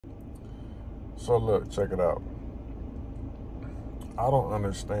So look, check it out. I don't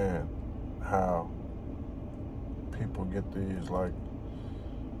understand how people get these like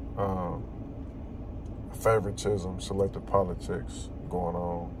favoritism, selective politics going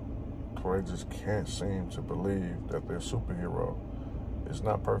on, where they just can't seem to believe that their superhero is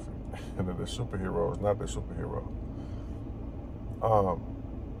not perfect and that their superhero is not their superhero.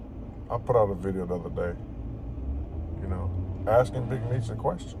 I put out a video the other day, asking Big Meech a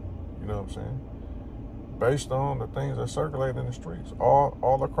question, you know what I'm saying? Based on the things that circulate in the streets,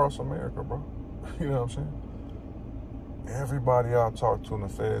 all across America, bro. You know what I'm saying? Everybody I talked to in the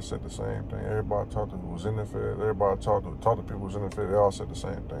Fed said the same thing. Everybody I talked to who was in the Fed, everybody I talked to people who was in the Fed, they all said the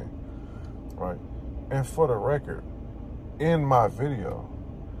same thing, right? And for the record, in my video,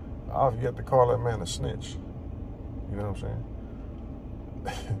 I've yet to call that man a snitch. You know what I'm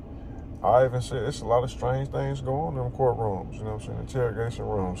saying? I even said it's a lot of strange things going on in them courtrooms, you know what I'm saying? Interrogation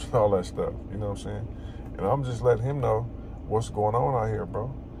rooms, all that stuff, you know what I'm saying? And I'm just letting him know what's going on out here,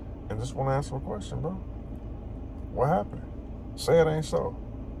 bro. And just want to answer a question, bro. What happened? Say it ain't so.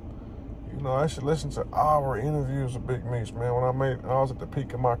 I should listen to our interviews with Big Meech, man. When I was at the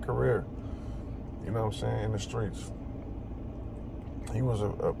peak of my career, you know what I'm saying, in the streets. He was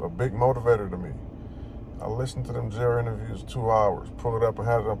a big motivator to me. I listened to them jail interviews 2 hours, pull it up and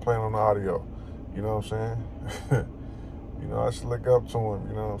have it playing on the audio. You know what I'm saying? I should look up to him,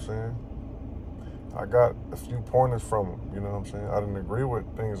 you know what I'm saying? I got a few pointers from him, you know what I'm saying? I didn't agree with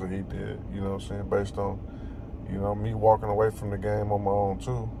things that he did, you know what I'm saying, based on, me walking away from the game on my own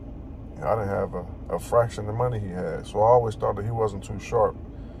too. I didn't have a fraction of the money he had. So I always thought that he wasn't too sharp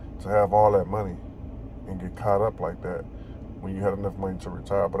to have all that money and get caught up like that when you had enough money to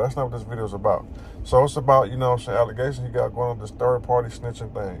retire. But that's not what this video is about. So it's about, allegation he got going on this third party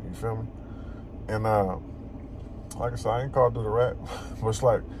snitching thing, you feel me? And like I said, I ain't called to do the rap, but it's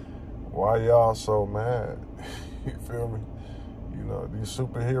like, why y'all so mad? You feel me? These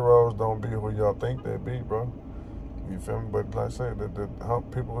superheroes don't be who y'all think they be, bro. You feel me? But like I said, the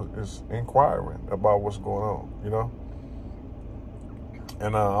people is inquiring about what's going on,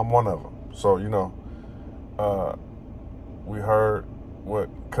 And I'm one of them. So, we heard what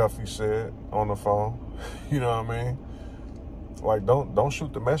Cuffy said on the phone. You know what I mean? Like, don't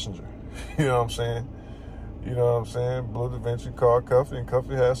shoot the messenger. You know what I'm saying? You know what I'm saying? Blue Da Vinci called Cuffy, and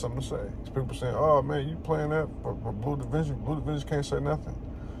Cuffy had something to say. People saying, oh, man, you playing that for Blue Da Vinci. Blue Da Vinci can't say nothing.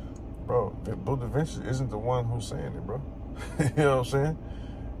 Bro, Blue Da Vinci isn't the one who's saying it, bro. You know what I'm saying?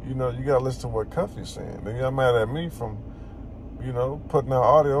 You got to listen to what Cuffy's saying. Then y'all mad at me from, putting out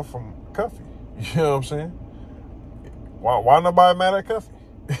audio from Cuffy. You know what I'm saying? Why nobody mad at Cuffy?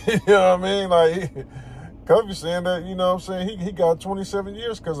 You know what I mean? Like, Cuffy saying that, you know what I'm saying, he got 27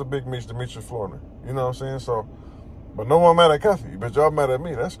 years because of Big Meech, Demetrius Florner. You know what I'm saying? So, but no one mad at Cuffy, but y'all mad at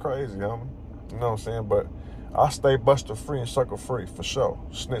me. That's crazy, homie. You know what I'm saying? But I stay buster free and sucker free, for sure.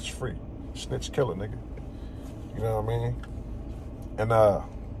 Snitch free. Snitch killer, nigga. You know what I mean? And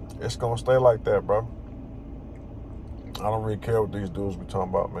it's gonna stay like that, bro. I don't really care what these dudes be talking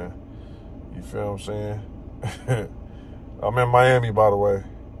about, man. You feel what I'm saying? I'm in Miami, by the way.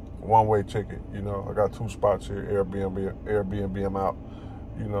 One-way ticket, I got 2 spots here, Airbnb, I'm out.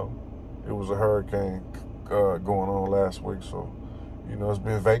 It was a hurricane going on last week, so, it's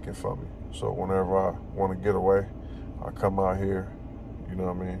been vacant for me. So whenever I want to get away, I come out here, you know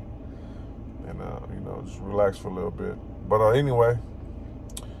what I mean? And, just relax for a little bit. But anyway,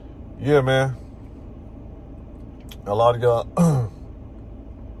 yeah, man. A lot of y'all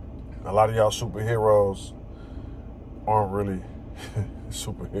superheroes aren't really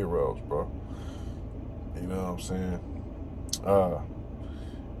superheroes, bro. You know what I'm saying?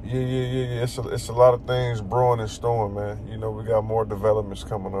 Yeah. It's a lot of things brewing and stewing, man. We got more developments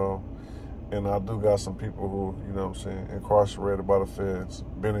coming on. And I do got some people who, incarcerated by the feds,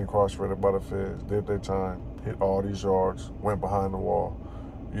 been incarcerated by the feds, did their time, hit all these yards, went behind the wall,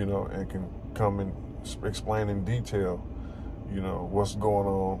 and can come and explain in detail, what's going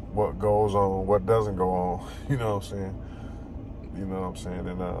on, what goes on, what doesn't go on, you know what I'm saying? You know what I'm saying?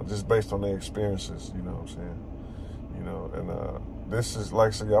 And just based on their experiences, you know what I'm saying? And this is, like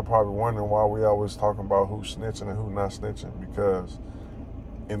I said, y'all probably wondering why we always talking about who's snitching and who's not snitching, because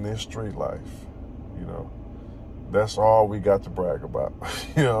in this street life, that's all we got to brag about.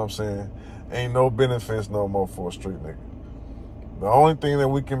 You know what I'm saying? Ain't no benefits no more for a street nigga. The only thing that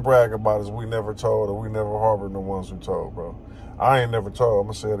we can brag about is we never told, or we never harbored the ones who told, bro. I ain't never told. I'm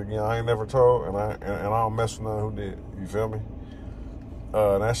gonna say it again. I ain't never told, and I don't mess with none who did. You feel me?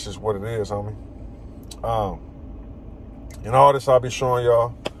 That's just what it is, homie. And all this I'll be showing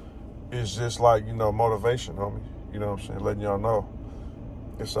y'all is just like, motivation, homie. You know what I'm saying? Letting y'all know,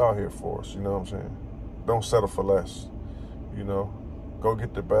 It's out here for us, you know what I'm saying? Don't settle for less, you know? Go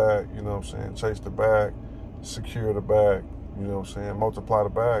get the bag, you know what I'm saying? Chase the bag, secure the bag, you know what I'm saying? Multiply the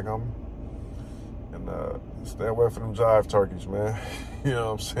bag, homie. And stay away from them jive turkeys, man. You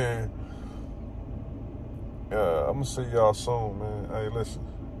know what I'm saying? I'm gonna see y'all soon, man. Hey, listen,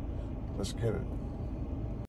 let's get it.